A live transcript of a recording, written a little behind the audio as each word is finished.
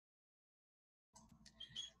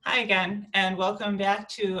Hi again, and welcome back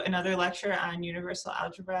to another lecture on universal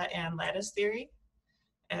algebra and lattice theory.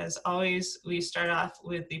 As always, we start off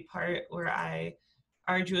with the part where I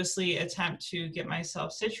arduously attempt to get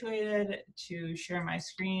myself situated to share my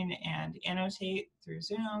screen and annotate through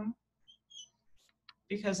Zoom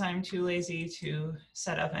because I'm too lazy to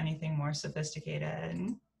set up anything more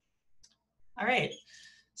sophisticated. All right,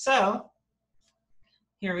 so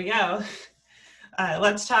here we go.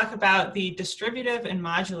 Let's talk about the distributive and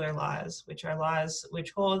modular laws, which are laws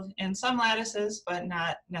which hold in some lattices, but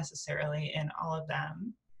not necessarily in all of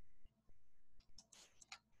them.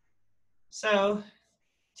 So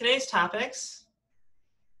today's topics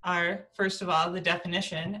are, first of all, the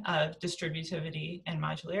definition of distributivity and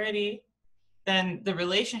modularity. Then the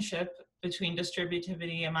relationship between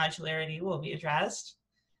distributivity and modularity will be addressed.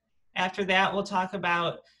 After that, we'll talk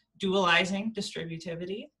about dualizing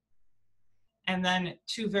distributivity. And then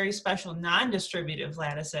two very special non-distributive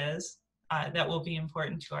lattices that will be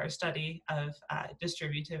important to our study of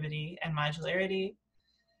distributivity and modularity.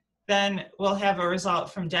 Then we'll have a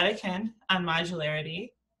result from Dedekind on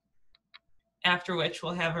modularity, after which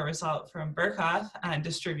we'll have a result from Birkhoff on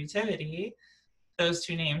distributivity, those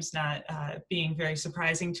two names not being very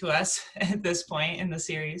surprising to us at this point in the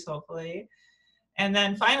series, hopefully. And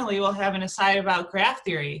then finally, we'll have an aside about graph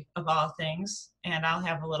theory of all things, and I'll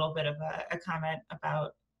have a little bit of a comment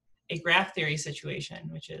about a graph theory situation,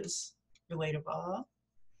 which is relatable.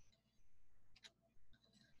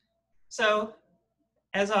 So,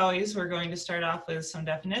 as always, we're going to start off with some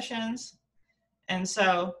definitions. And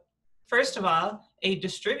so, first of all, a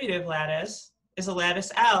distributive lattice is a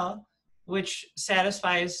lattice L which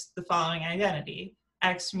satisfies the following identity.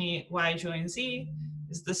 X meet Y join Z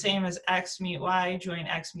is the same as X meet Y join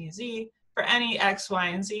X meet Z for any X, Y,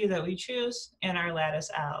 and Z that we choose in our lattice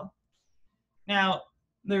L. Now,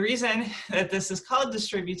 the reason that this is called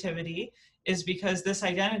distributivity is because this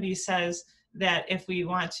identity says that if we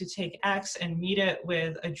want to take X and meet it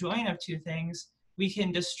with a join of two things, we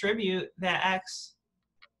can distribute that X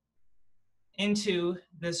into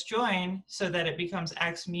this join so that it becomes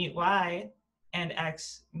X meet Y and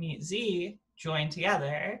X meet Z joined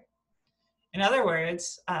together. In other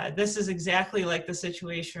words, this is exactly like the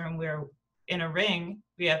situation where in a ring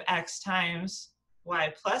we have X times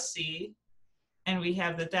Y plus Z, and we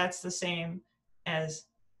have that that's the same as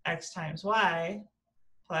X times Y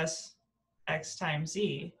plus X times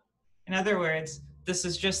Z. In other words, this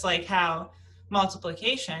is just like how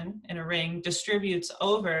multiplication in a ring distributes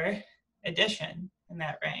over addition in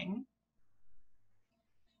that ring.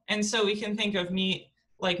 And so we can think of meet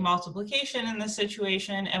like multiplication in this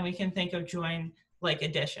situation, and we can think of join like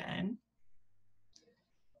addition.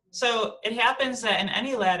 So it happens that in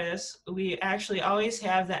any lattice, we actually always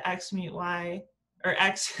have the X meet Y, or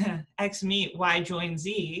X meet Y join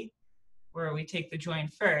Z, where we take the join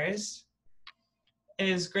first,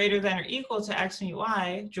 is greater than or equal to X meet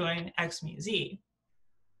Y join X meet Z.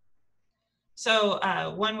 So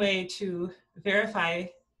one way to verify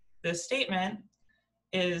this statement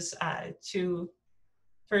is to,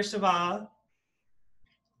 first of all,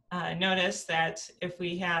 notice that if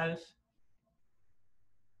we have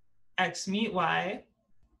X meet Y,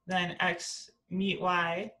 then X meet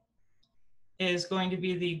Y is going to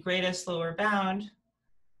be the greatest lower bound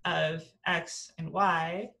of X and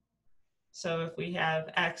Y. So if we have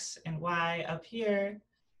X and Y up here,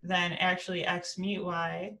 then actually X meet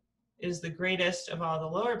Y is the greatest of all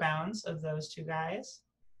the lower bounds of those two guys.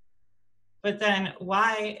 But then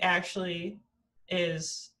Y actually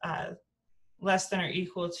is less than or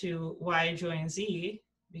equal to Y join Z,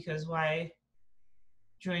 because Y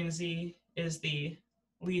join Z is the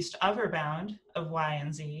least upper bound of Y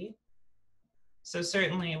and Z. So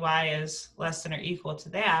certainly Y is less than or equal to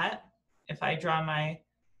that. If I draw my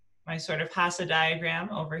sort of Hasse diagram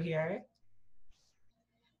over here.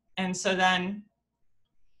 And so then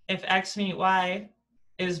if X meet Y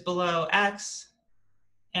is below X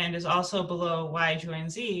and is also below Y join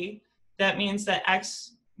Z, that means that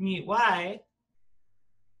X meet Y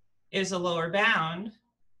is a lower bound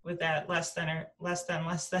with that less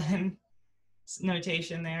than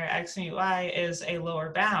notation there. X meet Y is a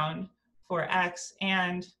lower bound for X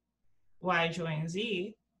and Y join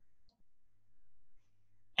Z.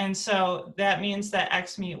 And so that means that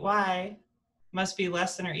X meet Y must be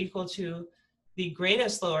less than or equal to the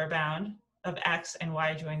greatest lower bound of X and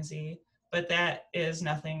Y join Z, but that is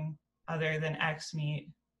nothing other than X meet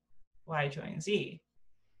Y join Z.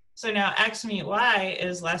 So now X meet Y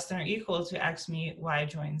is less than or equal to X meet Y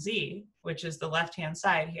join Z, which is the left-hand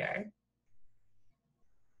side here.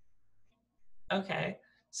 Okay,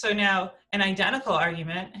 So now an identical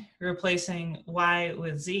argument, replacing y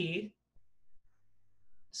with z,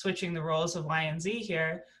 switching the roles of y and z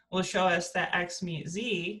here, will show us that x meet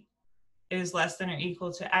z is less than or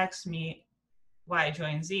equal to x meet y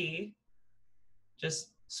join z,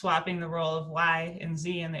 just swapping the role of y and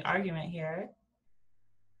z in the argument here.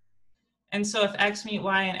 And so if x meet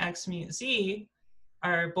y and x meet z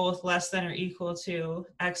are both less than or equal to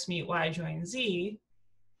x meet y join z,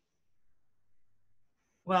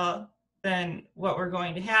 well, then what we're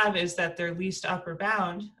going to have is that their least upper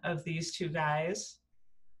bound of these two guys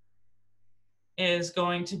is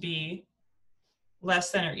going to be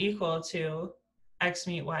less than or equal to x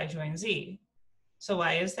meet y join z. So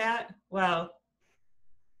why is that? Well,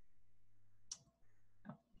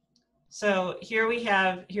 so here we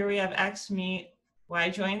have x meet y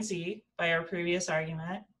join z by our previous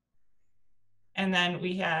argument. And then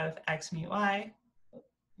we have x meet y,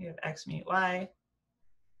 we have x meet y,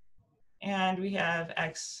 and we have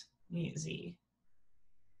x meet z.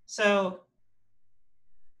 So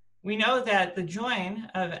we know that the join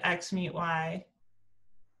of x meet y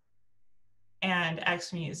and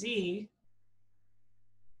x meet z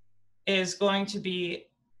is going to be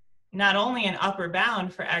not only an upper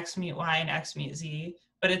bound for x meet y and x meet z,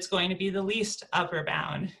 but it's going to be the least upper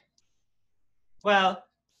bound. Well,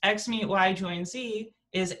 x meet y join z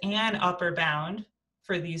is an upper bound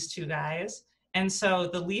for these two guys, and so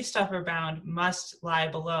the least upper bound must lie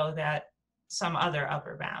below that some other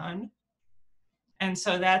upper bound. And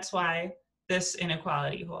so that's why this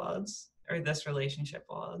inequality holds, or this relationship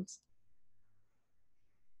holds.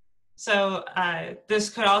 So this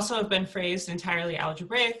could also have been phrased entirely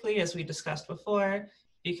algebraically, as we discussed before,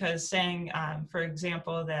 because saying, for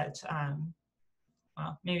example, that,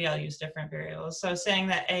 well, maybe I'll use different variables. So saying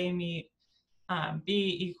that A meet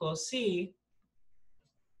B equals C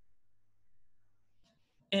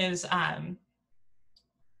is, or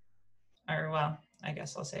well, I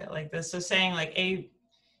guess I'll say it like this. So saying like A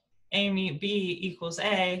meet B equals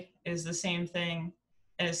A is the same thing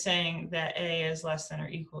as saying that A is less than or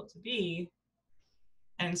equal to B.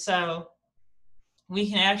 And so we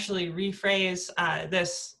can actually rephrase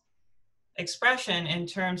this expression in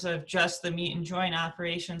terms of just the meet and join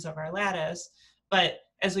operations of our lattice. But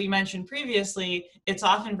as we mentioned previously, it's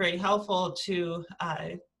often very helpful to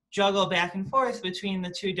juggle back and forth between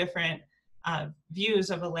the two different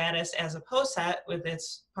views of a lattice as a poset with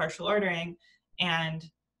its partial ordering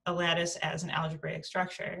and a lattice as an algebraic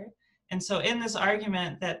structure. And so in this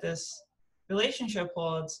argument that this relationship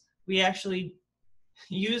holds, we actually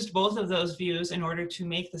used both of those views in order to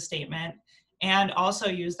make the statement, and also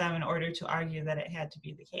used them in order to argue that it had to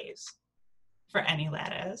be the case for any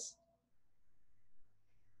lattice.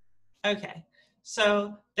 Okay,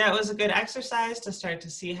 so that was a good exercise to start to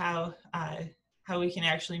see how we can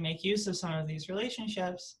actually make use of some of these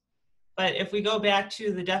relationships. But if we go back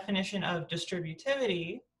to the definition of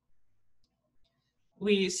distributivity,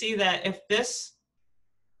 we see that if this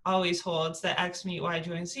always holds that x meet y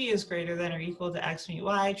join z is greater than or equal to x meet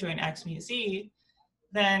y join x meet z,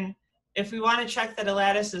 then if we want to check that a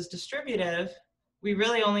lattice is distributive, we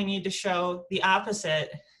really only need to show the opposite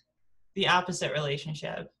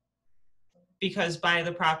relationship. Because by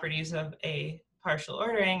the properties of a partial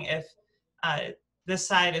ordering, if this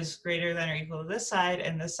side is greater than or equal to this side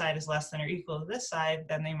and this side is less than or equal to this side,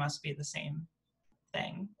 then they must be the same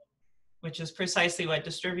thing, which is precisely what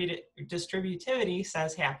distributivity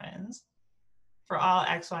says happens for all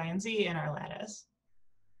x, y, and z in our lattice.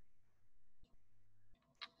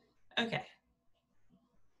 Okay.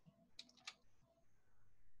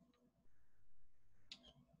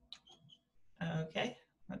 Okay,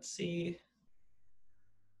 let's see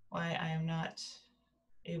why I am not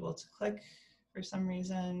able to click for some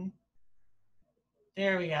reason.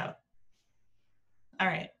 There we go. All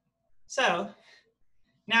right, so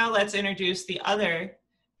now let's introduce the other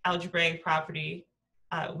algebraic property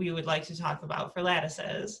we would like to talk about for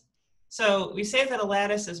lattices. So we say that a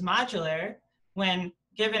lattice is modular when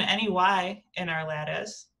given any y in our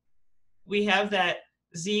lattice, we have that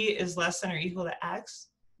z is less than or equal to x,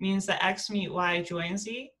 means that x meet y join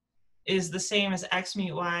z is the same as x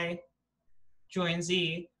meet y join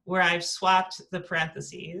z, where I've swapped the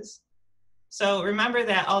parentheses. So remember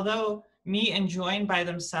that although meet and join by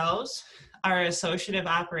themselves are associative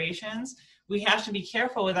operations, we have to be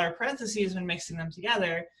careful with our parentheses when mixing them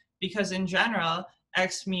together, because in general,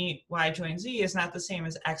 x meet y join z is not the same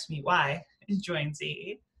as x meet y join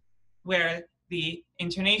z, where the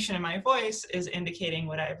intonation in my voice is indicating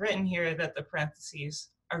what I've written here, that the parentheses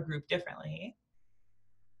are grouped differently.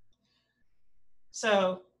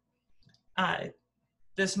 So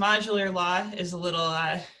this modular law is a little,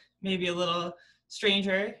 maybe a little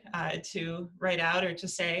stranger to write out or to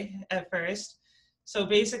say at first. So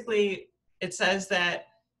basically, it says that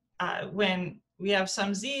when we have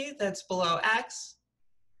some z that's below x,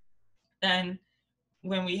 then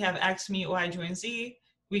when we have x meet y join z,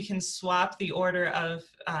 we can swap the order of,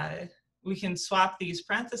 we can swap these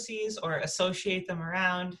parentheses or associate them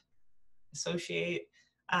around, associate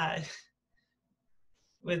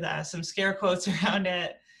with some scare quotes around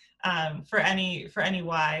it for any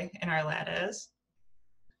y in our lattice.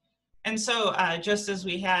 And so just as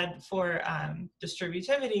we had for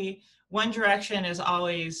distributivity, one direction is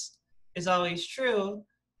always true,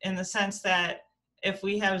 in the sense that if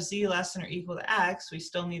we have z less than or equal to x, we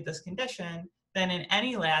still need this condition. Then in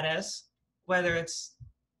any lattice, whether it's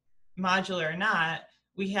modular or not,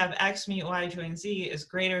 we have x meet y join z is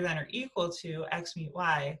greater than or equal to x meet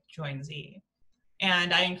y join z.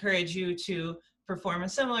 And I encourage you to perform a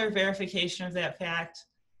similar verification of that fact.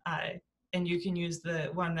 And you can use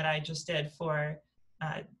the one that I just did for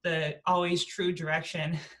the always true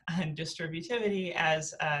direction on distributivity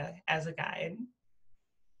as a guide.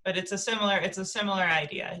 But it's a similar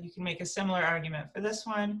idea. You can make a similar argument for this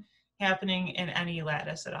one happening in any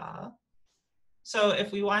lattice at all. So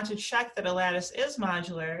if we want to check that a lattice is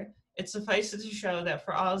modular, it suffices to show that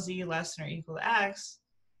for all z less than or equal to x,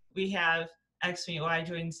 we have x meet y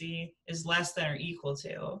join z is less than or equal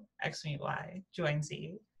to x meet y join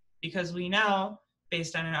z, because we know,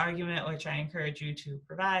 based on an argument which I encourage you to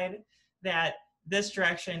provide, that this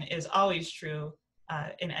direction is always true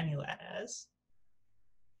in any lattice.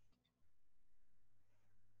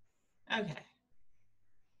 Okay.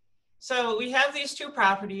 So we have these two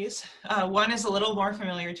properties. One is a little more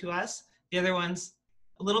familiar to us. The other one's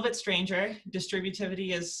a little bit stranger.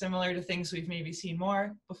 Distributivity is similar to things we've maybe seen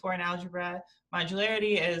more before in algebra.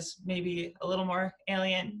 Modularity is maybe a little more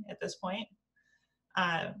alien at this point.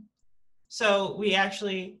 So we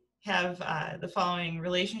actually have the following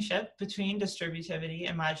relationship between distributivity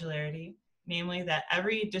and modularity, namely that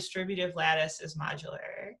every distributive lattice is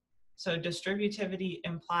modular. So distributivity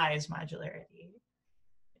implies modularity.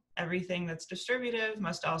 Everything that's distributive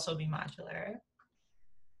must also be modular.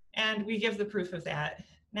 And we give the proof of that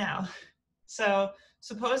now. So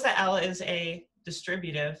suppose that L is a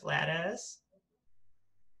distributive lattice.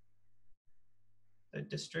 The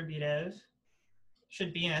distributive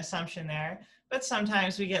should be an assumption there, but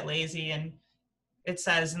sometimes we get lazy and it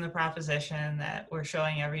says in the proposition that we're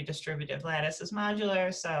showing every distributive lattice is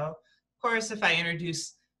modular. So of course, if I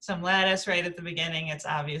introduce some lattice right at the beginning, it's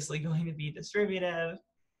obviously going to be distributive.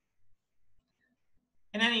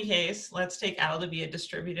 In any case, let's take L to be a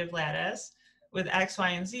distributive lattice with x, y,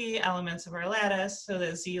 and z elements of our lattice so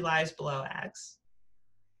that z lies below x.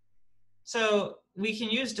 So we can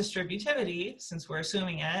use distributivity, since we're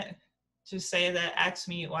assuming it, to say that x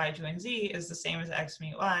meet y join z is the same as x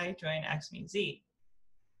meet y join x meet z.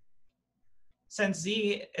 Since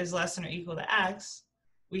z is less than or equal to x,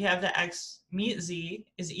 we have that x meet z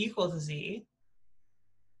is equal to z.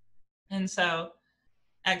 And so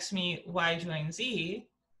x meet y join z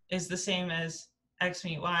is the same as x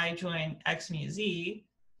meet y join x meet z,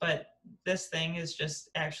 but this thing is just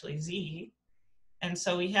actually z. And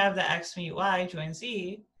so we have the x meet y join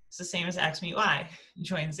z is the same as x meet y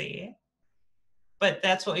join z. But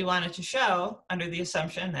that's what we wanted to show under the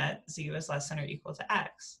assumption that z was less than or equal to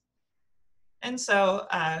x. And so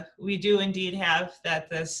we do indeed have that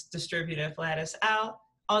this distributive lattice L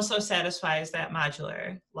also satisfies that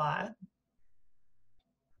modular law.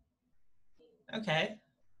 Okay.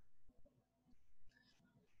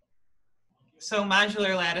 So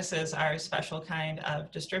modular lattices are a special kind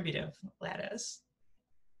of distributive lattice.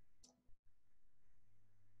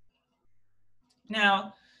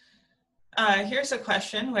 Now, here's a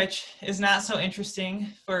question which is not so interesting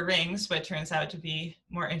for rings, but turns out to be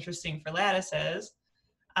more interesting for lattices.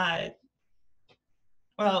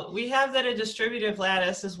 Well, we have that a distributive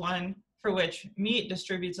lattice is one for which meet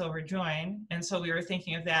distributes over join. And so we were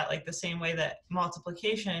thinking of that like the same way that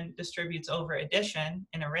multiplication distributes over addition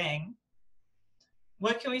in a ring.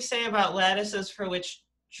 What can we say about lattices for which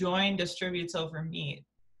join distributes over meet?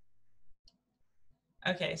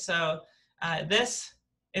 Okay, so this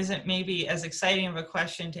isn't maybe as exciting of a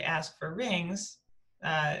question to ask for rings.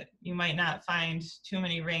 You might not find too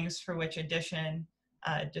many rings for which addition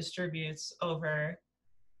distributes over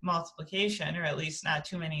multiplication, or at least not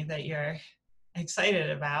too many that you're excited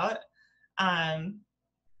about.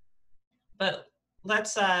 But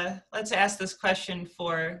let's ask this question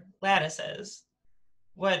for lattices.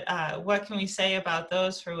 What can we say about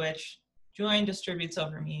those for which join distributes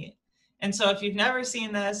over meet? And so if you've never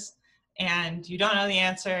seen this and you don't know the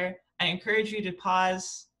answer, I encourage you to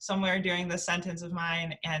pause somewhere during this sentence of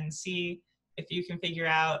mine and see if you can figure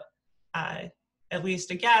out at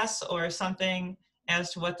least a guess or something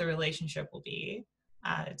as to what the relationship will be.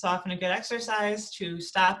 It's often a good exercise to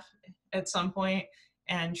stop at some point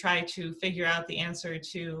and try to figure out the answer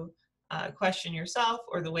to a question yourself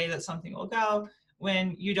or the way that something will go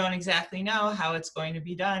when you don't exactly know how it's going to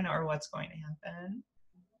be done or what's going to happen.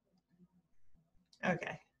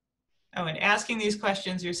 Okay. Oh, and asking these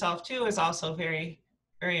questions yourself too is also very,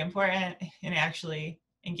 very important in actually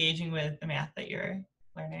engaging with the math that you're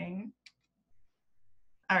learning.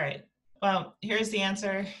 All right, well, here's the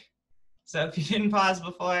answer. So if you didn't pause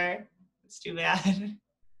before, it's too bad.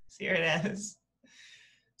 So here it is.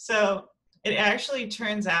 So it actually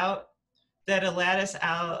turns out that a lattice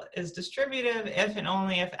L is distributive if and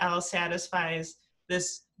only if L satisfies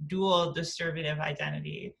this dual distributive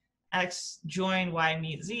identity. X join Y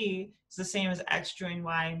meet Z is the same as X join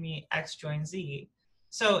Y meet X join Z.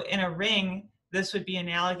 So in a ring, this would be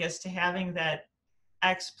analogous to having that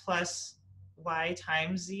X plus Y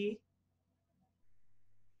times Z,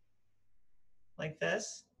 like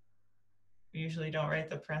this. We usually don't write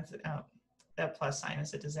the parentheses. Oh, that plus sign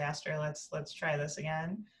is a disaster. Let's try this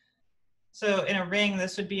again. So in a ring,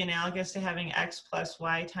 this would be analogous to having X plus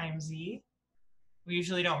Y times Z. We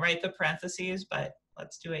usually don't write the parentheses, but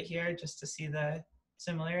let's do it here just to see the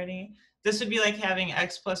similarity. This would be like having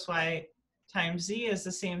X plus Y times Z is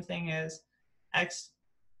the same thing as X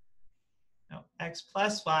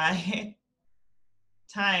plus Y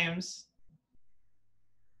times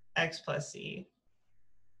X plus Z.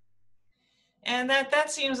 And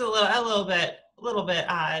that seems a little bit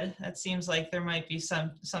odd. That seems like there might be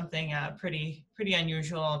something pretty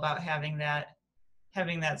unusual about having that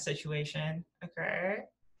situation occur.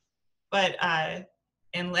 But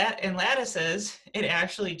in lattices, it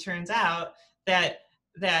actually turns out that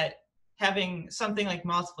having something like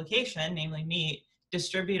multiplication, namely meet,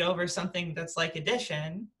 distribute over something that's like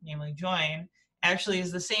addition, namely join, actually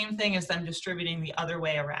is the same thing as them distributing the other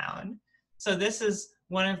way around. So this is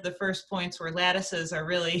one of the first points where lattices are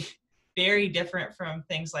really very different from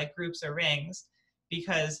things like groups or rings,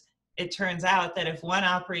 because it turns out that if one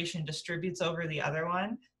operation distributes over the other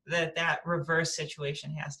one, that reverse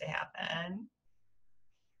situation has to happen.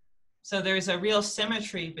 So there's a real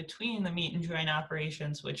symmetry between the meet and join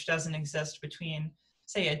operations, which doesn't exist between,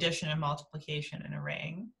 say, addition and multiplication in a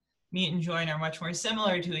ring. Meet and join are much more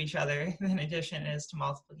similar to each other than addition is to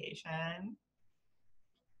multiplication.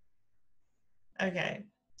 Okay,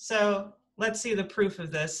 so let's see the proof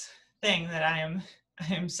of this thing that I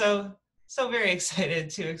am so very excited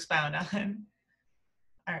to expound on.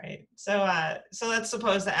 All right, so let's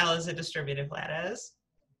suppose that L is a distributive lattice.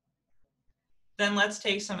 Then let's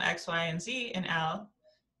take some X, Y, and Z in L,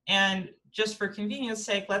 and just for convenience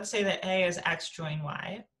sake, let's say that A is X join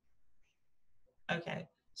Y. Okay,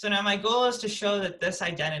 so now my goal is to show that this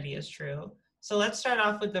identity is true. So let's start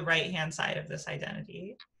off with the right-hand side of this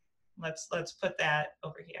identity. Let's put that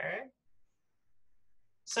over here.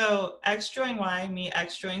 So X join Y meet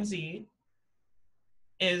X join Z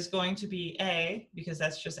is going to be A, because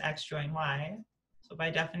that's just X join Y. So by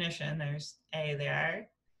definition, there's A there,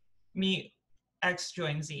 meet X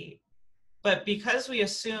join Z. But because we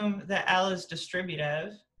assume that L is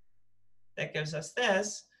distributive, that gives us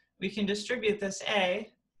this, we can distribute this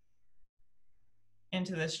A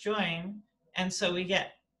into this join, and so we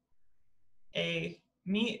get A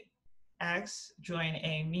meet X join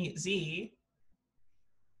A meet Z.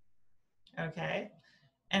 Okay,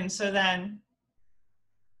 and so then,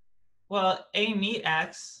 well, A meet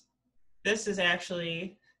X, this is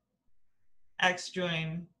actually X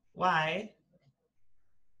join Y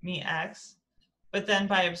meet X, but then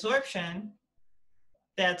by absorption,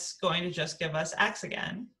 that's going to just give us X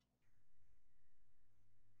again,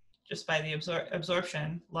 just by the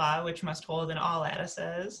absorption law, which must hold in all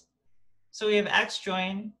lattices. So we have X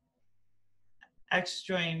join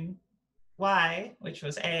Y, which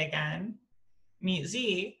was A again, meet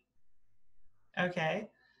Z. Okay,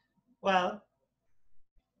 well,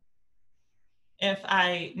 if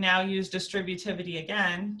I now use distributivity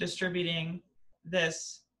again, distributing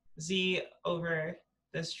this Z over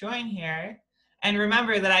this join here, and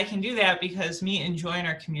remember that I can do that because meet and join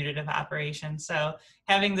are commutative operations. So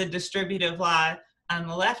having the distributive law on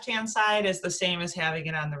the left-hand side is the same as having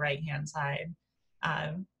it on the right-hand side.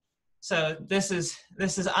 So this is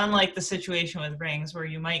unlike the situation with rings where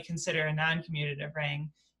you might consider a non-commutative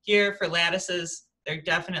ring. Here for lattices, they're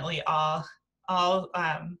definitely all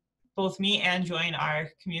both meet and join are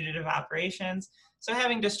commutative operations. So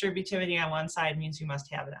having distributivity on one side means you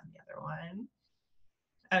must have it on the other one.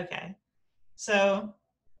 Okay, So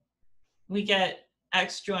we get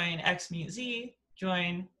x join x meet z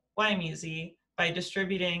join y meet z by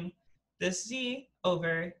distributing this z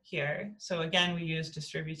over here. So again, we use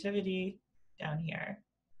distributivity down here.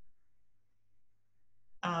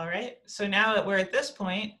 All right, so now that we're at this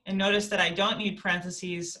point, and notice that I don't need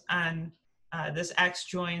parentheses on this x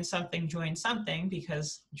join something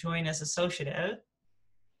because join is associative.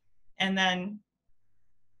 And then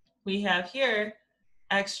we have here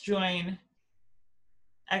x join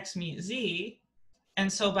x meet z. And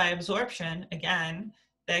so by absorption, again,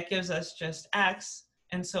 that gives us just x.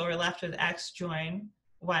 And so we're left with x join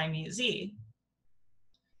y meet z.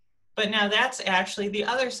 But now that's actually the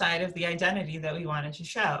other side of the identity that we wanted to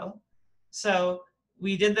show. So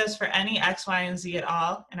we did this for any x, y, and z at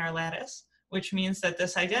all in our lattice, which means that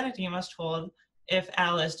this identity must hold if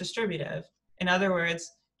L is distributive. In other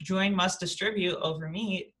words, join must distribute over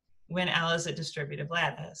meet when L is a distributive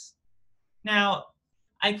lattice. Now,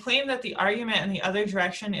 I claim that the argument in the other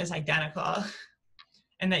direction is identical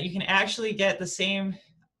and that you can actually get the same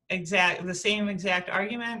exact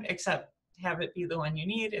argument, except have it be the one you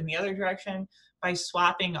need in the other direction by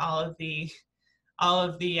swapping all of the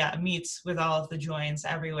meets with all of the joins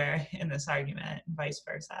everywhere in this argument and vice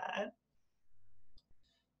versa.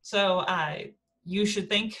 So you should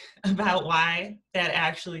think about why that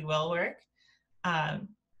actually will work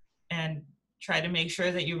and try to make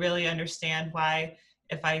sure that you really understand why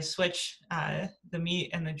if I switch the meet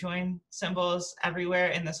and the join symbols everywhere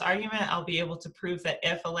in this argument, I'll be able to prove that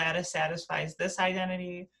if a lattice satisfies this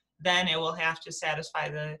identity, then it will have to satisfy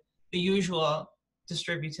the usual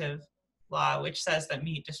distributive law, which says that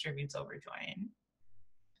meet distributes over join.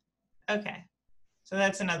 Okay, so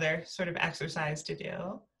that's another sort of exercise to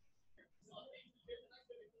do.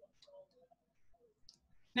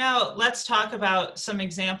 Now let's talk about some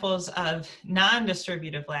examples of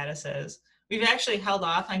non-distributive lattices. We've actually held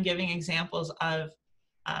off on giving examples of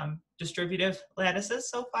distributive lattices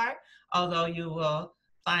so far, although you will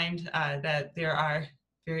find that there are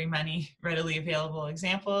very many readily available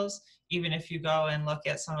examples, even if you go and look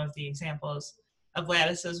at some of the examples of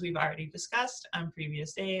lattices we've already discussed on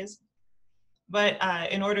previous days. But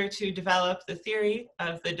in order to develop the theory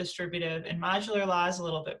of the distributive and modular laws a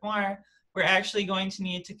little bit more, we're actually going to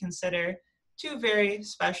need to consider two very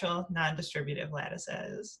special non-distributive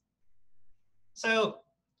lattices. So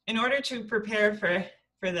in order to prepare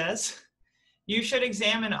for this, you should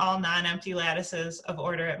examine all non-empty lattices of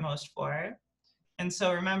order at most 4. And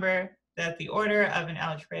so remember that the order of an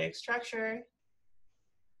algebraic structure,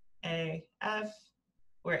 A, F,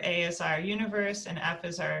 where A is our universe and F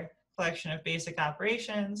is our collection of basic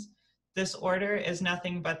operations, this order is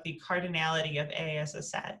nothing but the cardinality of A as a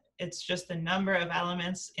set. It's just the number of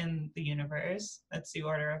elements in the universe. That's the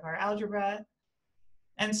order of our algebra.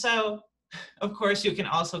 And so, of course, you can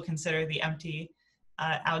also consider the empty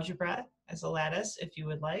algebra as a lattice if you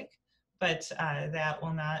would like, but that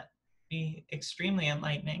will not be extremely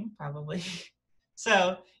enlightening, probably.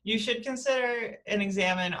 So you should consider and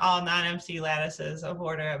examine all non-empty lattices of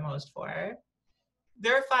order at most 4.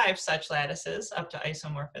 There are 5 such lattices up to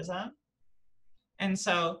isomorphism. And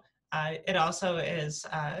so it also is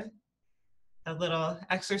a little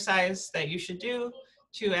exercise that you should do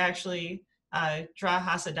to actually draw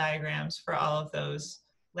Hasse diagrams for all of those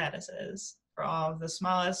lattices, for all of the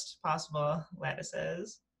smallest possible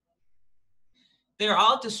lattices. They're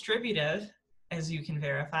all distributive, as you can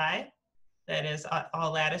verify. That is,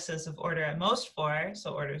 all lattices of order at most 4,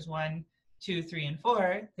 so orders 1, 2, 3, and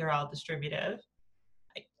 4, they're all distributive.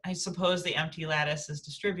 I suppose the empty lattice is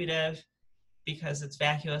distributive because it's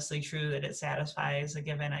vacuously true that it satisfies a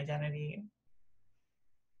given identity.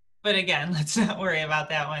 But again, let's not worry about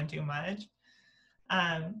that one too much.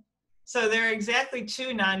 So there are exactly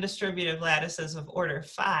 2 non-distributive lattices of order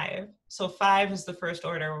 5. So 5 is the first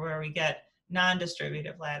order where we get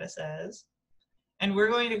non-distributive lattices. And we're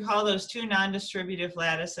going to call those 2 non-distributive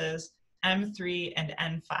lattices M3 and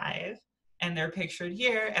N5. And they're pictured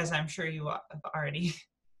here, as I'm sure you have already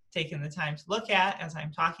taken the time to look at as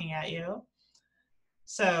I'm talking at you.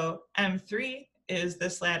 So M3 is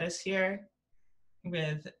this lattice here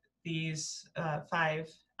with these 5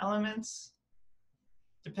 elements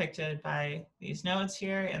depicted by these nodes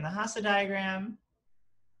here in the Hasse diagram.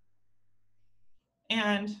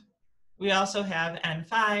 And we also have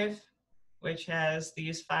N5, which has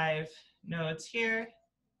these 5 nodes here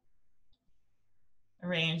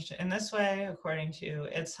arranged in this way according to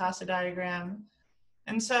its Hasse diagram.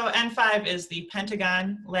 And so N5 is the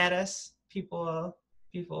pentagon lattice. People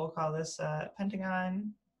will call this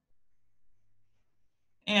pentagon.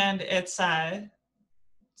 And it's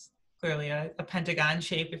clearly a pentagon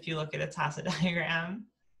shape if you look at its Hasse diagram.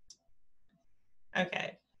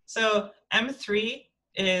 Okay, so M3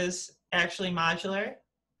 is actually modular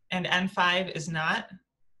and N5 is not.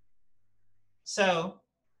 So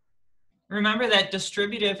remember that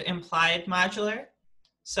distributive implied modular.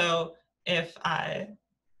 So if a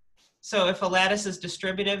lattice is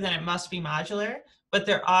distributive, then it must be modular, but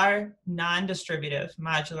there are non-distributive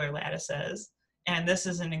modular lattices. And this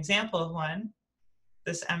is an example of one.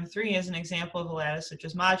 This M3 is an example of a lattice which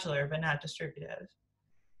is modular, but not distributive.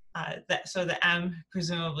 So the M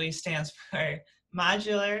presumably stands for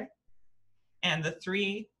modular, and the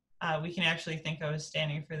 3 we can actually think of as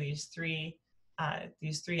standing for these three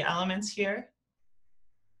elements here.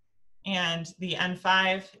 And the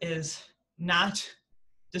N5 is not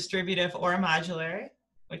distributive or modular,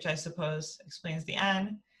 which I suppose explains the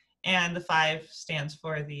N, and the 5 stands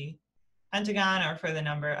for the pentagon, or for the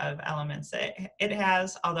number of elements that it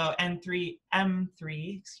has, although M3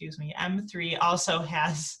 also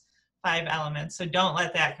has 5 elements, so don't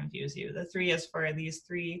let that confuse you. The 3 is for these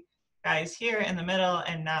 3 guys here in the middle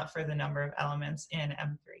and not for the number of elements in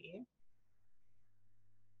M3.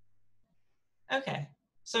 Okay,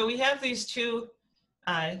 so we have these 2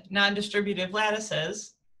 non-distributive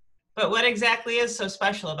lattices, but what exactly is so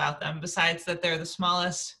special about them besides that they're the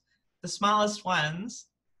smallest ones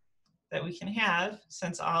that we can have,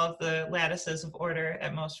 since all of the lattices of order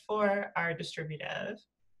at most 4 are distributive?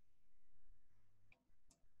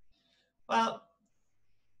 Well,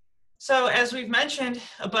 so as we've mentioned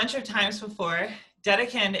a bunch of times before,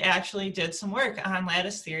 Dedekind actually did some work on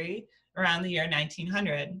lattice theory around the year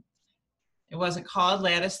 1900. It wasn't called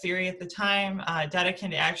lattice theory at the time.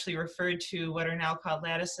 Dedekind actually referred to what are now called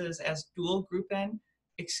lattices as dual Gruppen.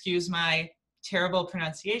 Excuse my terrible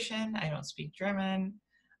pronunciation, I don't speak German.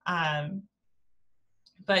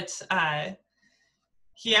 But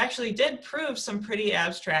he actually did prove some pretty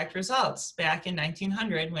abstract results back in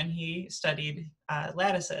 1900 when he studied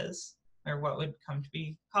lattices, or what would come to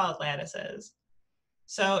be called lattices.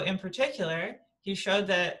 So in particular, he showed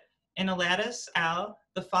that in a lattice L,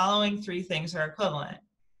 the following 3 things are equivalent.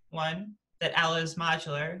 1, that L is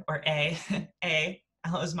modular, or A,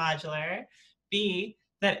 L is modular. B,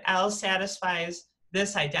 that L satisfies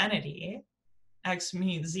this identity, X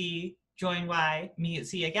meet Z, join Y, meet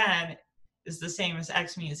Z again, is the same as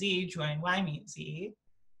X meet Z, join Y meet Z.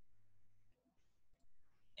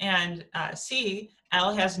 And C,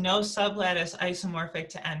 L has no sublattice isomorphic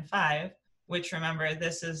to N5, which, remember,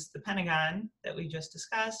 this is the pentagon that we just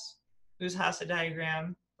discussed, whose Hasse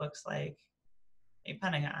diagram looks like a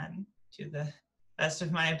pentagon, to the best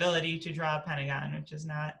of my ability to draw a pentagon, which is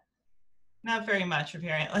not very much,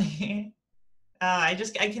 apparently. I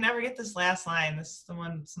can never get this last line. This is the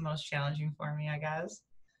one that's the most challenging for me, I guess.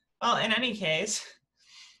 Well, in any case,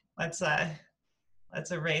 let's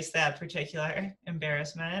erase that particular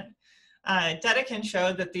embarrassment. Dedekind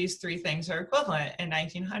showed that these 3 things are equivalent in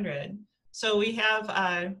 1900. So we have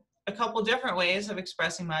a couple different ways of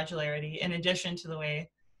expressing modularity in addition to the way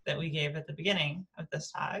that we gave at the beginning of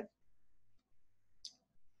this talk.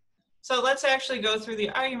 So let's actually go through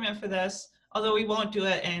the argument for this, although we won't do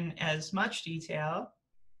it in as much detail.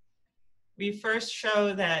 We first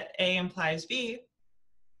show that A implies B.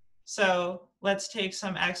 So let's take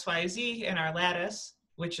some X, Y, Z in our lattice,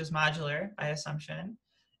 which is modular by assumption,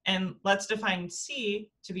 and let's define C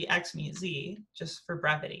to be X meet Z, just for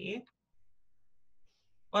brevity.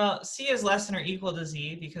 Well, C is less than or equal to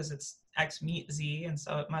Z because it's X meet Z, and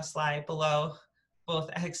so it must lie below both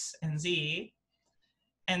X and Z.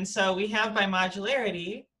 And so we have by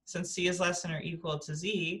modularity, since C is less than or equal to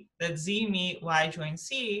Z, that Z meet Y join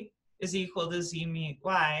C is equal to Z meet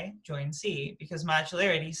Y join C, because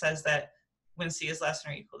modularity says that when C is less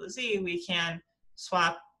than or equal to Z, we can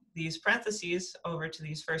swap these parentheses over to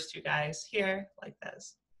these first 2 guys here, like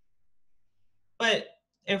this. But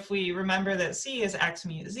if we remember that C is X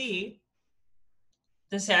meet Z,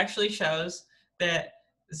 this actually shows that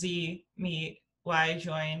Z meet Y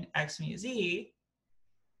join X meet Z,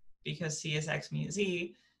 because C is X meet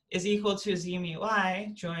Z, is equal to Z meet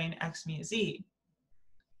Y join X meet Z.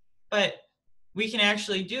 But we can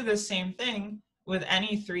actually do the same thing with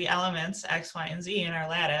any 3 elements, X, Y, and Z in our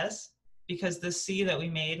lattice, because the C that we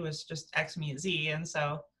made was just X meet Z, and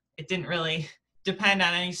so it didn't really depend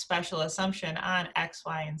on any special assumption on X,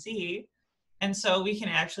 Y, and Z. And so we can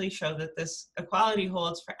actually show that this equality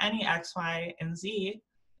holds for any X, Y, and Z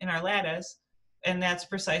in our lattice, and that's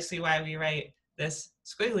precisely why we write this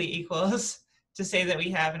squiggly equals to say that we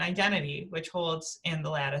have an identity which holds in the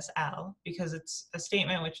lattice L, because it's a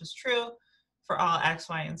statement which is true for all X,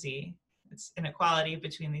 Y, and Z it's inequality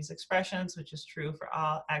between these expressions, which is true for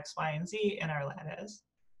all x, y, and z in our lattice.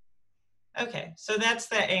 Okay, so that's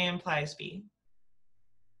that A implies B.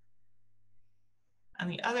 On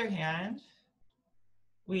the other hand,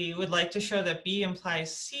 we would like to show that B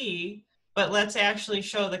implies C, but let's actually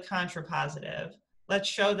show the contrapositive. Let's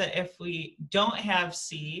show that if we don't have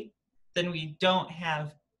C, then we don't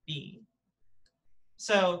have B.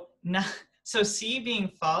 So C being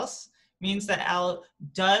false means that L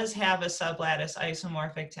does have a sublattice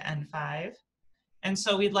isomorphic to N5. And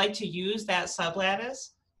so we'd like to use that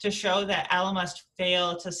sublattice to show that L must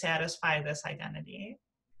fail to satisfy this identity.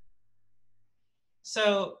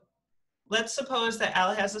 So let's suppose that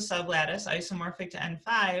L has a sublattice isomorphic to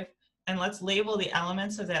N5, and let's label the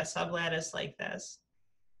elements of that sublattice like this.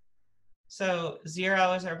 So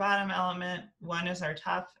 0 is our bottom element, 1 is our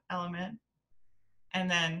top element, and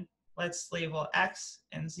then let's label x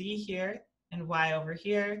and z here and y over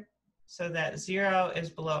here, so that 0 is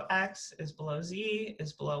below x, is below z,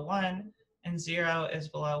 is below 1, and 0 is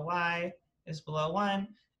below y, is below 1,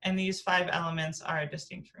 and these 5 elements are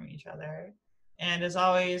distinct from each other. And as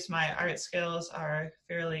always, my art skills are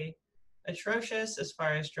fairly atrocious as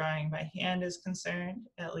far as drawing by hand is concerned,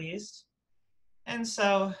 at least. And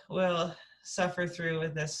so we'll suffer through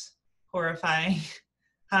with this horrifying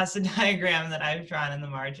Hasse diagram that I've drawn in the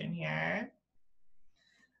margin here.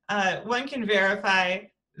 One can verify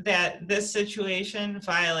that this situation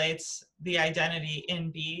violates the identity in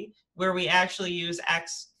B, where we actually use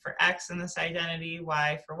x for x in this identity,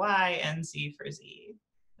 y for y, and z for z.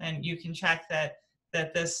 And you can check that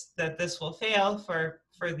this will fail for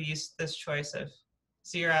this choice of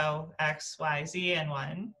 0, x, y, z, and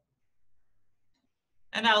 1.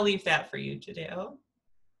 And I'll leave that for you to do.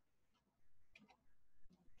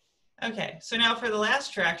 Okay, so now for the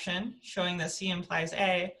last direction, showing that C implies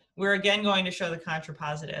A, we're again going to show the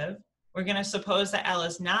contrapositive. We're going to suppose that L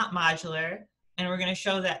is not modular, and we're going to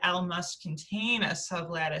show that L must contain a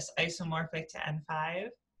sublattice isomorphic to N5.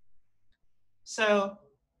 So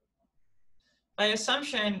by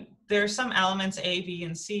assumption, there are some elements A, B,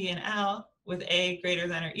 and C in L with A greater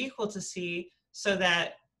than or equal to C, so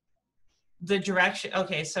that the direction,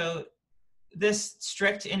 okay, so this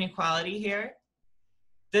strict inequality here,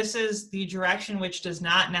 this is the direction which does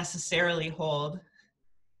not necessarily hold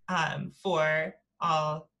for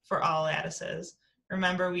all lattices.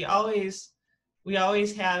 Remember, we always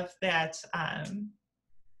have that.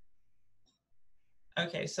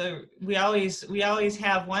 Okay, so we always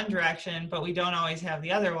have one direction, but we don't always have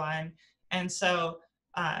the other one, and so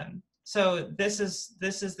this is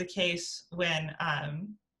the case when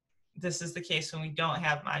we don't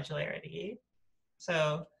have modularity.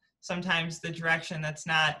 So sometimes the direction that's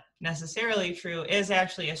not necessarily true is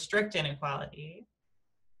actually a strict inequality.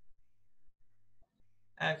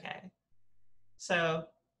 Okay, so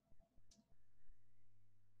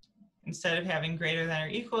instead of having greater than or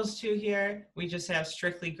equals to here, we just have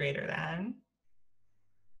strictly greater than.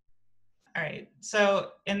 All right,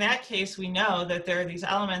 so in that case, we know that there are these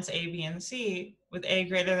elements A, B, and C with A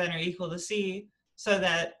greater than or equal to C, so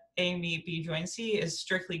that A meet B join C is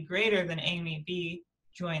strictly greater than A meet B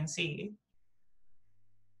join C.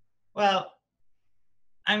 Well,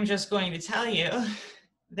 I'm just going to tell you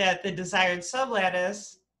that the desired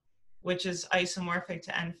sublattice, which is isomorphic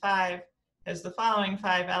to N5, has the following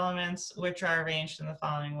 5 elements, which are arranged in the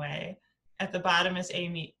following way. At the bottom is A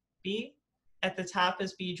meet B. At the top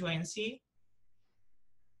is B join C.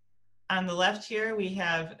 On the left here, we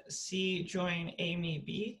have C join A meet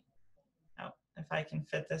B. Oh, if I can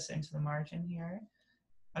fit this into the margin here.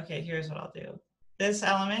 Okay, here's what I'll do. This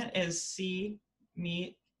element is C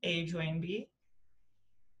meet A join B.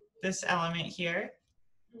 This element here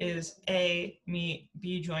is A meet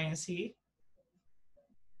B join C.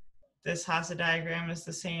 This Hasse diagram is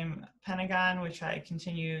the same pentagon, which I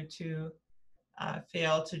continue to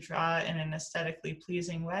fail to draw in an aesthetically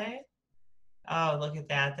pleasing way. Oh, look at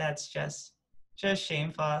that. That's just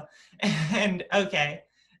shameful. And okay.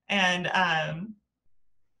 And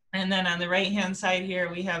then on the right-hand side here,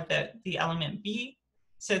 we have that the element B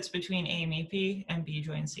sits between A meet B and B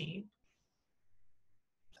join C.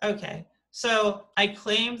 Okay, so I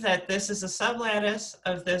claim that this is a sublattice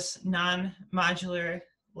of this non-modular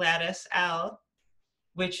lattice L,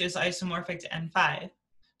 which is isomorphic to N5.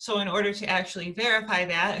 So in order to actually verify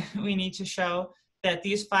that, we need to show that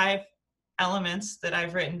these 5 elements that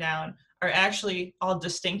I've written down are actually all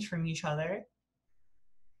distinct from each other,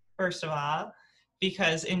 first of all,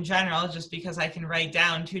 because in general, just because I can write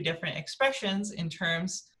down 2 different expressions in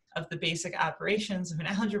terms of the basic operations of an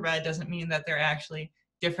algebra doesn't mean that they're actually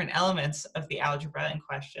different elements of the algebra in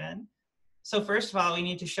question. So first of all, we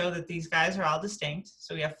need to show that these guys are all distinct.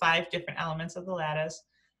 So we have 5 different elements of the lattice.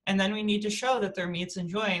 And then we need to show that their meets and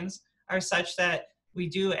joins are such that we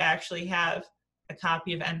do actually have a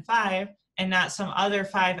copy of N5 and not some other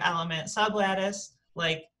 5-element sublattice,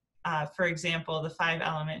 like, for example, the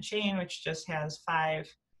 5-element chain, which just has 5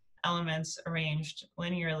 elements arranged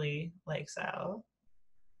linearly like so,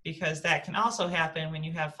 because that can also happen when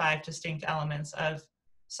you have 5 distinct elements of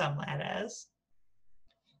some lattice.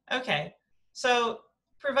 Okay, so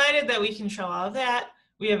provided that we can show all of that,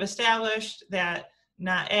 we have established that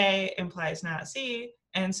not A implies not C,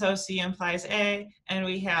 and so C implies A, and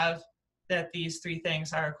we have that these 3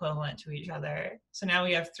 things are equivalent to each other. So now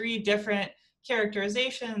we have 3 different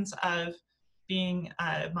characterizations of being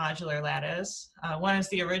a modular lattice. One is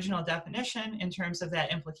the original definition in terms of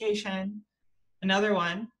that implication. Another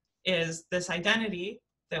one is this identity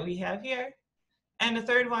that we have here. And the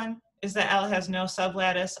third one is that L has no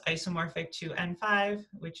sublattice isomorphic to N5,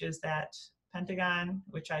 which is that pentagon,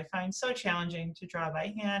 which I find so challenging to draw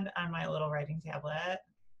by hand on my little writing tablet.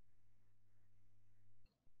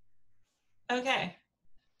 Okay,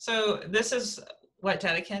 so this is what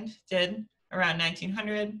Dedekind did around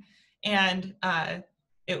 1900, and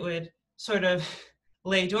it would sort of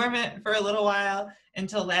lay dormant for a little while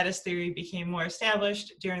until lattice theory became more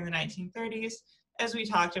established during the 1930s, as we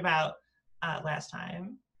talked about last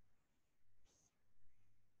time.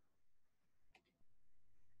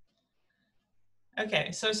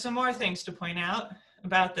 Okay, so some more things to point out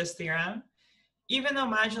about this theorem. Even though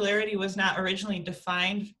modularity was not originally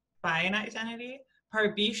defined by an identity,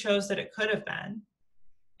 part B shows that it could have been.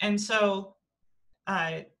 And so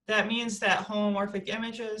that means that homomorphic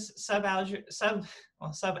images, subalgebras,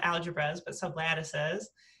 but sublattices,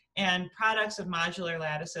 and products of modular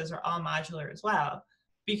lattices are all modular as well,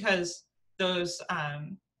 because those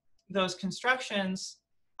constructions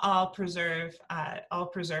all preserve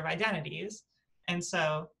identities. And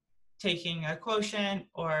so taking a quotient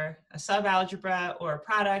or a subalgebra or a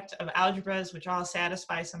product of algebras which all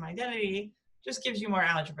satisfy some identity just gives you more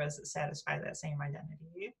algebras that satisfy that same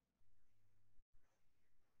identity.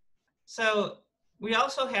 So we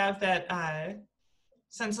also have that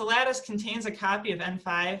since a lattice contains a copy of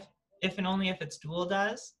N5 if and only if its dual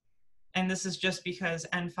does, and this is just because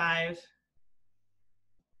N5,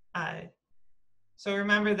 so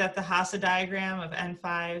remember that the Hasse diagram of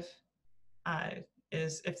N5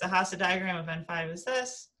 is, if the Hasse diagram of N5 is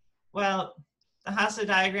this, well, the Hasse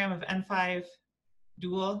diagram of N5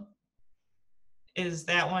 dual is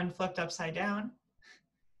that one flipped upside down.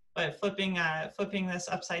 But flipping this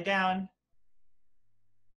upside down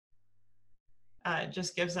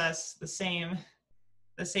just gives us the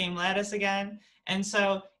same lattice again. And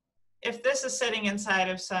so if this is sitting inside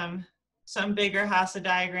of some bigger Hasse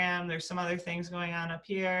diagram, there's some other things going on up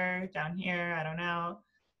here, down here, I don't know,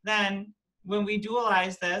 then when we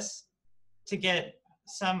dualize this to get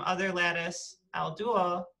some other lattice L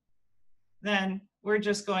dual, then we're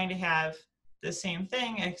just going to have the same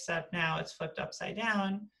thing, except now it's flipped upside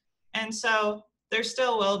down. And so there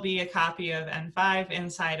still will be a copy of N5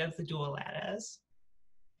 inside of the dual lattice.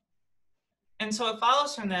 And so it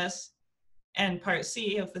follows from this, and part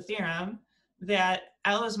C of the theorem, that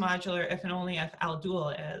L is modular if and only if L dual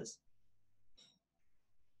is.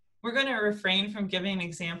 We're going to refrain from giving an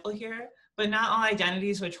example here, but not all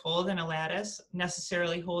identities which hold in a lattice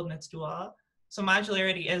necessarily hold in its dual. So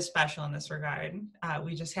modularity is special in this regard.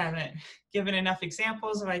 We just haven't given enough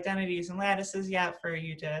examples of identities and lattices yet for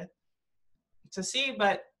you to see,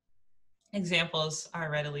 but examples are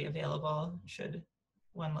readily available should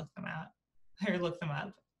one look them out, or look them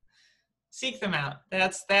up. Seek them out.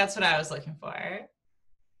 That's what I was looking for.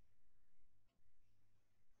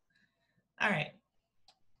 All right.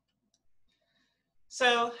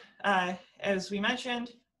 So as we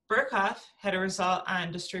mentioned, Birkhoff had a result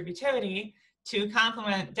on distributivity to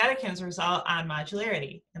complement Dedekind's result on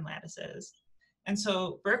modularity in lattices. And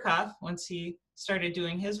so Birkhoff, once he started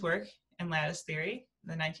doing his work in lattice theory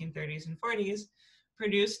in the 1930s and 40s,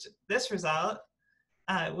 produced this result,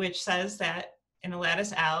 which says that in a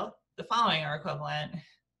lattice L, the following are equivalent.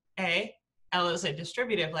 A, L is a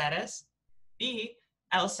distributive lattice. B,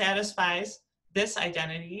 L satisfies this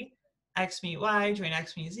identity, x meet y, join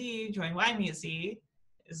x meet z, join y meet z,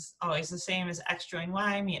 is always the same as x join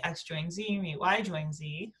y, meet x join z, meet y join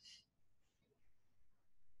z.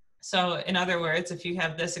 So in other words, if you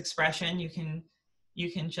have this expression, you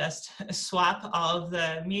can just swap all of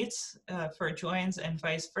the meets for joins and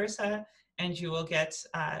vice versa, and you will get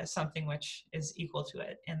something which is equal to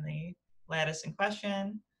it in the lattice in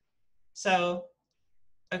question. So,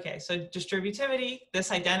 okay, so distributivity,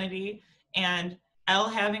 this identity, and L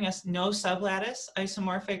having no sublattice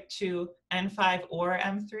isomorphic to N5 or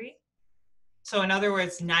M3. So in other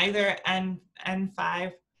words, neither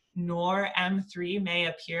N5 nor M3 may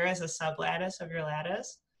appear as a sublattice of your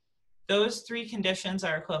lattice. Those three conditions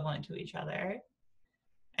are equivalent to each other.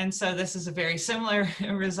 And so this is a very similar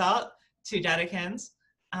result to Dedekind's.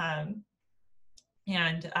 And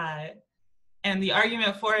the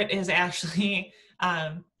argument for it is actually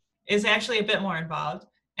a bit more involved.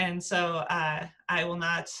 And so I will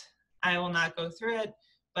not go through it,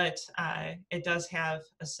 but it does have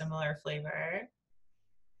a similar flavor.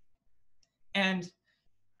 And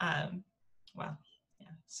well, yeah.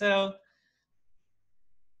 So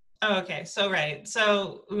okay, so right.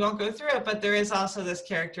 So we won't go through it, but there is also this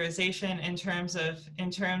characterization in terms of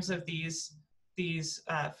these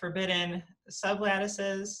forbidden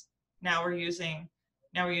sublattices. Now we're using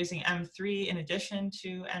M3 in addition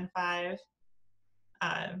to N5.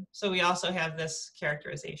 So we also have this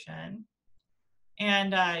characterization.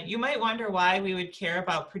 And you might wonder why we would care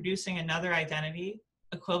about producing another identity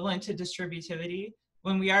equivalent to distributivity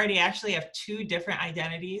when we already actually have two different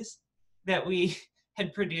identities that we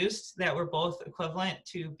had produced that were both equivalent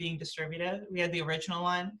to being distributive. We had the original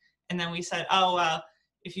one, and then we said, oh, well,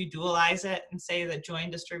 if you dualize it and say that join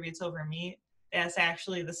distributes over meet, that's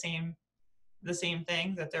actually the same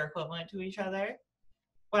thing, that they're equivalent to each other.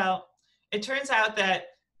 Well, it turns out that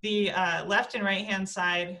the left and right hand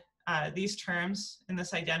side, these terms in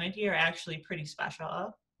this identity are actually pretty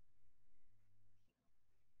special.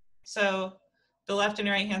 So the left and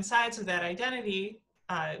right hand sides of that identity,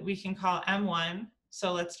 we can call M1.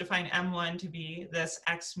 So let's define M1 to be this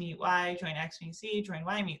X meet Y, join X meet Z, join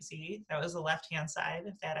Y meet Z. That was the left-hand side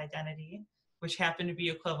of that identity, which happened to be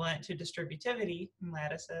equivalent to distributivity in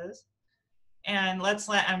lattices. And let's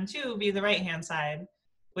let M2 be the right-hand side,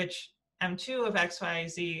 which M2 of X, Y,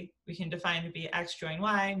 Z, we can define to be X join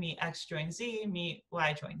Y, meet X join Z, meet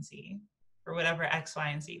Y join Z, for whatever X, Y,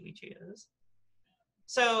 and Z we choose.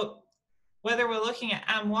 So whether we're looking at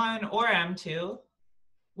M1 or M2,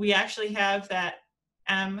 we actually have that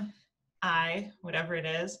Mi, whatever it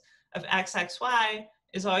is, of XXY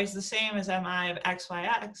is always the same as Mi of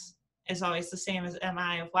XYX, is always the same as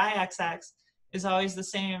Mi of YXX, is always the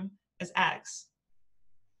same as X.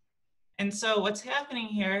 And so what's happening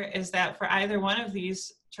here is that for either one of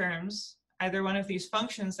these terms, either one of these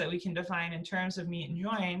functions that we can define in terms of meet and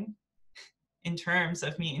join,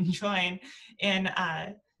 in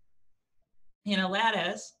a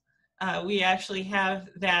lattice, we actually have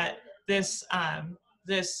that this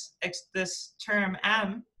term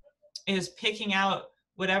M is picking out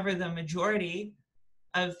whatever the majority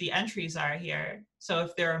of the entries are here. So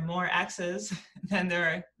if there are more X's than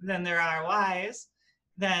there are Y's,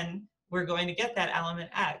 then we're going to get that element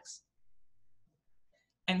X.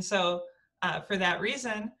 And so for that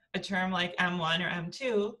reason, a term like M1 or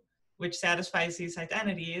M2, which satisfies these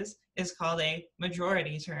identities, is called a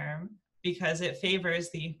majority term because it favors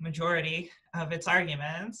the majority of its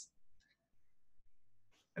arguments.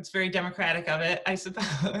 It's very democratic of it, I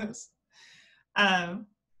suppose.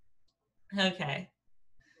 Okay.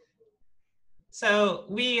 So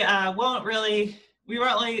we won't really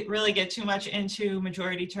get too much into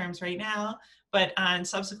majority terms right now, but on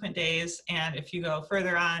subsequent days, and if you go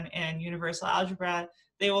further on in universal algebra,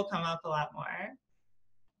 they will come up a lot more.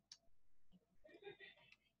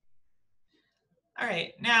 All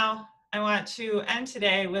right, now I want to end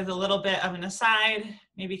today with a little bit of an aside,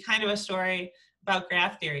 maybe kind of a story about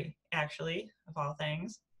graph theory, actually, of all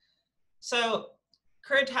things. So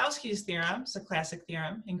Kuratowski's theorem is a classic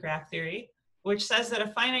theorem in graph theory, which says that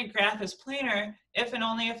a finite graph is planar if and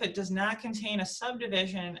only if it does not contain a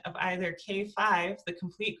subdivision of either K5, the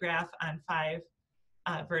complete graph on 5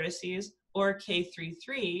 vertices, or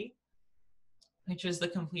K33, which is the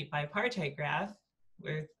complete bipartite graph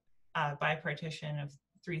with bipartition of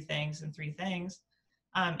 3 things and 3 things,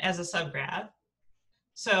 as a subgraph.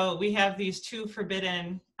 So we have these 2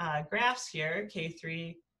 forbidden graphs here,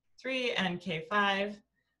 K3 and K5,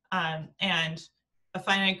 and a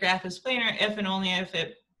finite graph is planar if and only if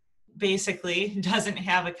it basically doesn't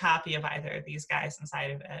have a copy of either of these guys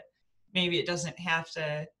inside of it. Maybe it doesn't have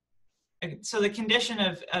to, so the condition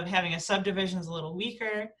of having a subdivision is a little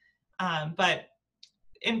weaker, but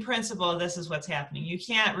in principle, this is what's happening. You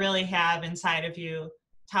can't really have inside of you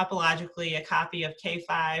topologically a copy of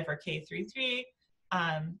K5 or K33.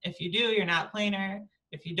 If you do, you're not planar.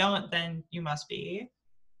 If you don't, then you must be.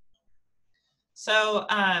 So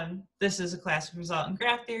this is a classic result in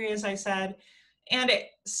graph theory, as I said, and it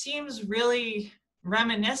seems really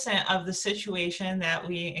reminiscent of the situation that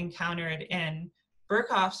we encountered in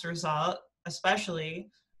Birkhoff's result, especially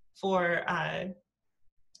for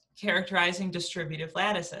characterizing distributive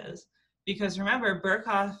lattices. Because remember,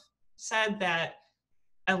 Birkhoff said that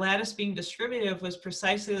a lattice being distributive was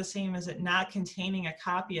precisely the same as it not containing a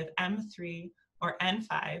copy of M3 or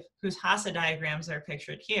N5, whose Hasse diagrams are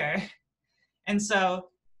pictured here. And so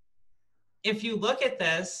if you look at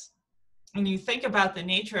this and you think about the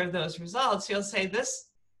nature of those results, you'll say this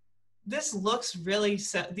looks really,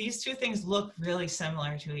 these two things look really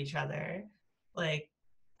similar to each other. Like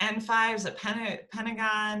N5 is a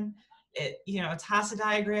pentagon, its Hasse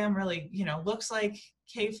diagram really, looks like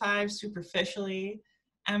K5 superficially.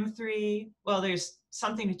 M3, well, there's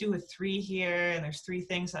something to do with 3 here, and there's 3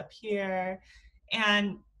 things up here.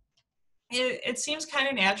 And it seems kind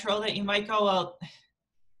of natural that you might go, well,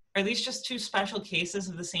 are these just 2 special cases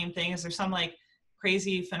of the same thing? Is there some like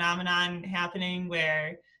crazy phenomenon happening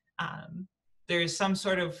where there's some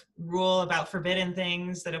sort of rule about forbidden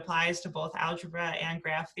things that applies to both algebra and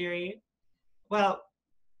graph theory? Well,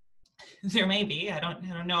 there may be. I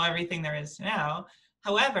don't know everything there is to know.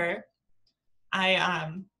 However,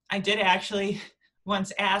 I did actually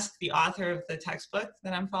once ask the author of the textbook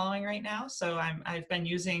that I'm following right now. So I've been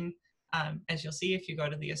using, as you'll see if you go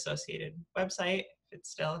to the associated website, if it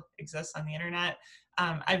still exists on the internet,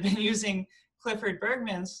 I've been using Clifford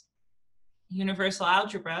Bergman's Universal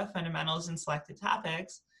Algebra, Fundamentals and Selected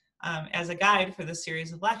Topics as a guide for this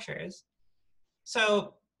series of lectures.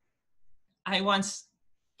 So I once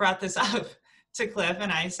brought this up to Cliff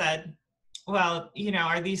and I said, well,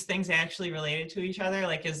 are these things actually related to each other?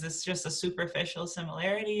 Like, is this just a superficial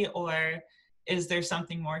similarity, or is there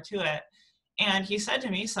something more to it? And he said to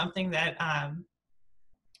me something that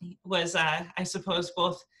was, I suppose,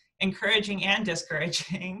 both encouraging and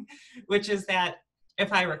discouraging, which is that,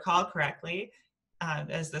 if I recall correctly,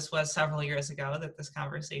 as this was several years ago that this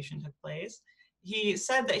conversation took place, he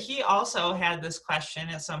said that he also had this question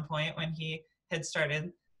at some point when he had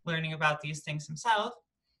started learning about these things himself,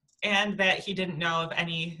 and that he didn't know of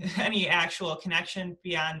any actual connection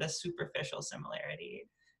beyond the superficial similarity.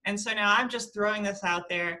 And so now I'm just throwing this out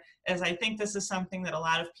there, as I think this is something that a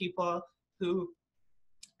lot of people who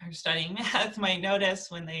are studying math might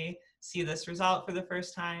notice when they see this result for the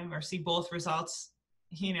first time, or see both results.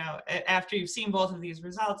 After you've seen both of these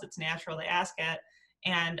results, it's natural to ask it.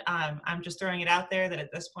 And I'm just throwing it out there that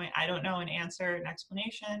at this point, I don't know an answer, an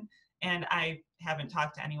explanation, and I haven't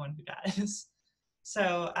talked to anyone who does.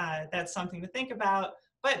 So that's something to think about,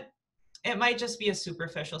 but it might just be a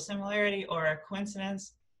superficial similarity or a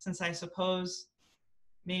coincidence, since I suppose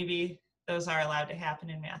maybe those are allowed to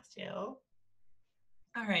happen in math too.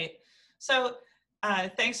 All right, so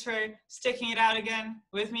thanks for sticking it out again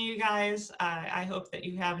with me, you guys. I hope that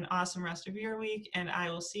you have an awesome rest of your week, and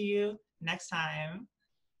I will see you next time.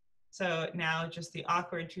 So now just the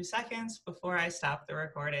awkward 2 seconds before I stop the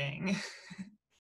recording.